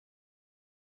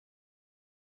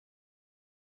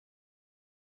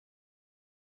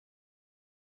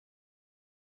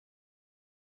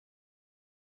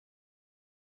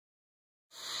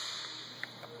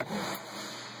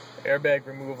Airbag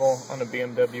removal on a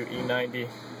BMW E90.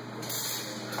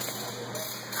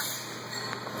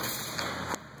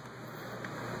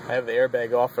 I have the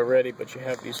airbag off already, but you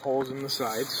have these holes in the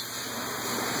sides.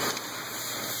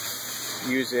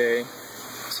 Use a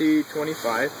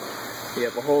T25. You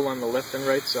have a hole on the left and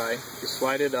right side. You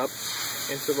slide it up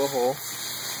into the hole,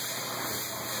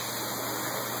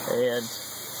 and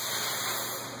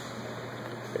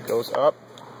it goes up,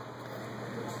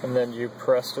 and then you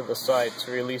press to the side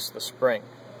to release the spring,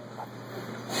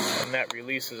 and that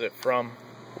releases it from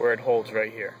where it holds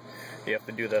right here. You have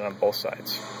to do that on both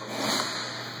sides.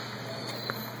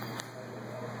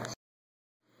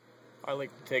 I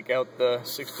like to take out the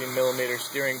 16mm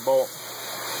steering bolt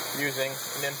using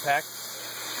an impact.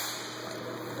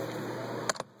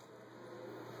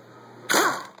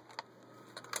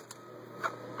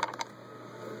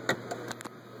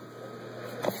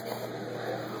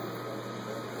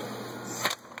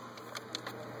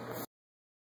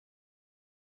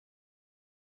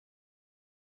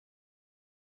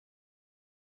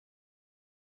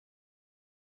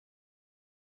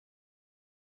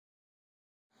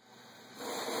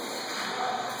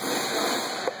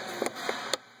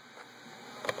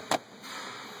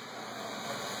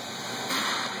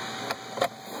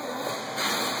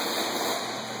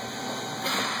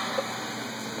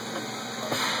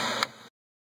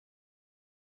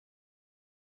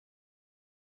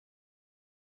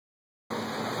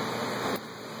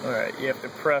 Alright, you have to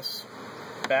press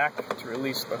back to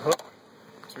release the hook,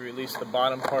 to release the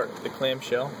bottom part of the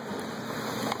clamshell.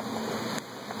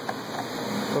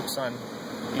 Hooks on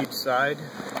each side,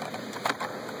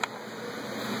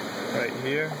 right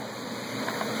here.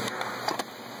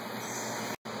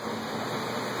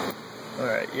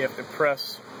 Alright, you have to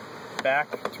press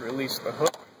back to release the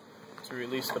hook, to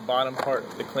release the bottom part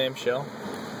of the clamshell.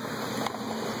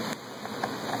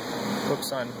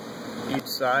 Hooks on each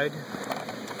side,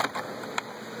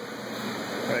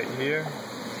 right here.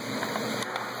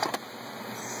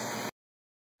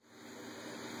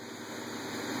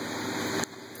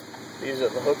 These are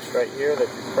the hooks right here that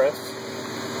you press,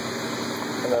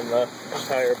 and then the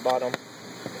entire bottom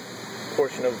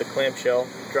portion of the clamshell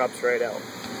drops right out.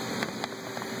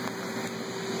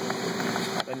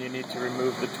 Then you need to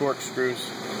remove the torque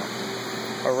screws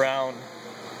around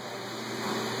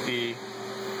the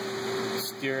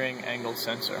steering angle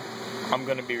sensor. I'm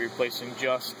going to be replacing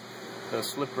just the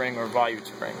slip ring or volute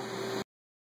spring.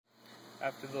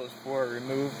 After those four are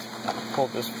removed, pull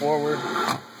this forward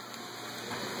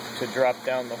to drop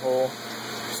down the whole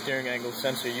steering angle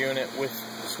sensor unit with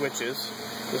switches.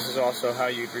 This is also how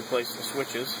you'd replace the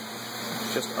switches.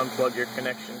 Just unplug your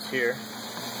connections here,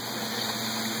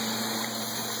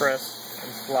 press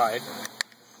and slide,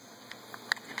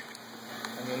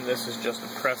 and then this is just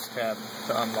a press tab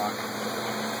to unlock.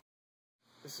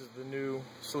 This is the new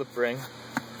slip ring.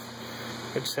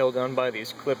 It's held on by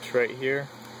these clips right here,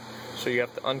 so you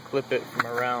have to unclip it from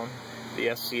around the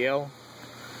SCL,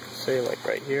 say like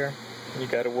right here. You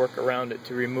got to work around it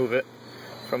to remove it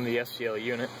from the SCL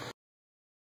unit.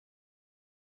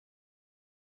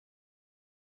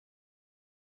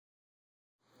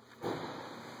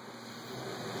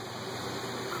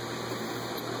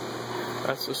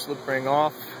 That's the slip ring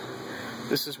off.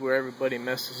 This is where everybody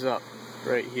messes up,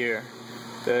 right here.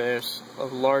 There's a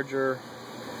larger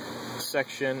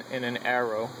section and an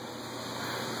arrow.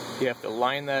 You have to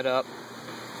line that up,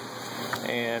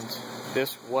 and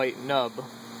this white nub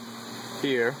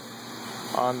here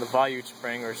on the volute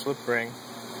spring or slip ring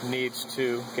needs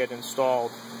to get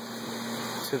installed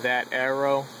to that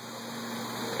arrow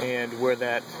and where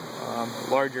that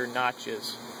larger notch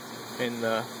is in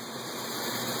the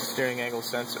steering angle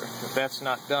sensor. If that's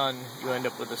not done, you end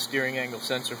up with a steering angle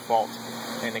sensor fault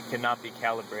and it cannot be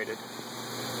calibrated.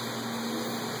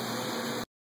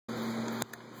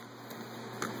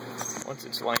 Once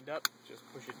it's lined up, just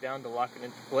push it down to lock it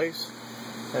into place,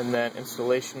 and then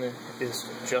installation is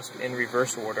just in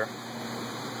reverse order.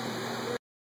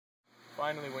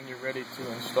 Finally, when you're ready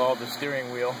to install the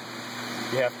steering wheel,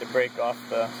 you have to break off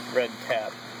the red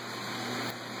tab.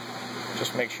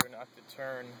 Just make sure not to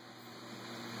turn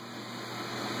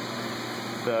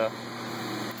the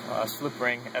slip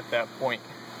ring at that point.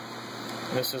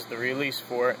 This is the release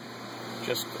for it.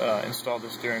 Just install the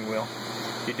steering wheel.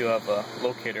 You do have a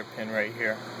locator pin right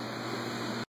here.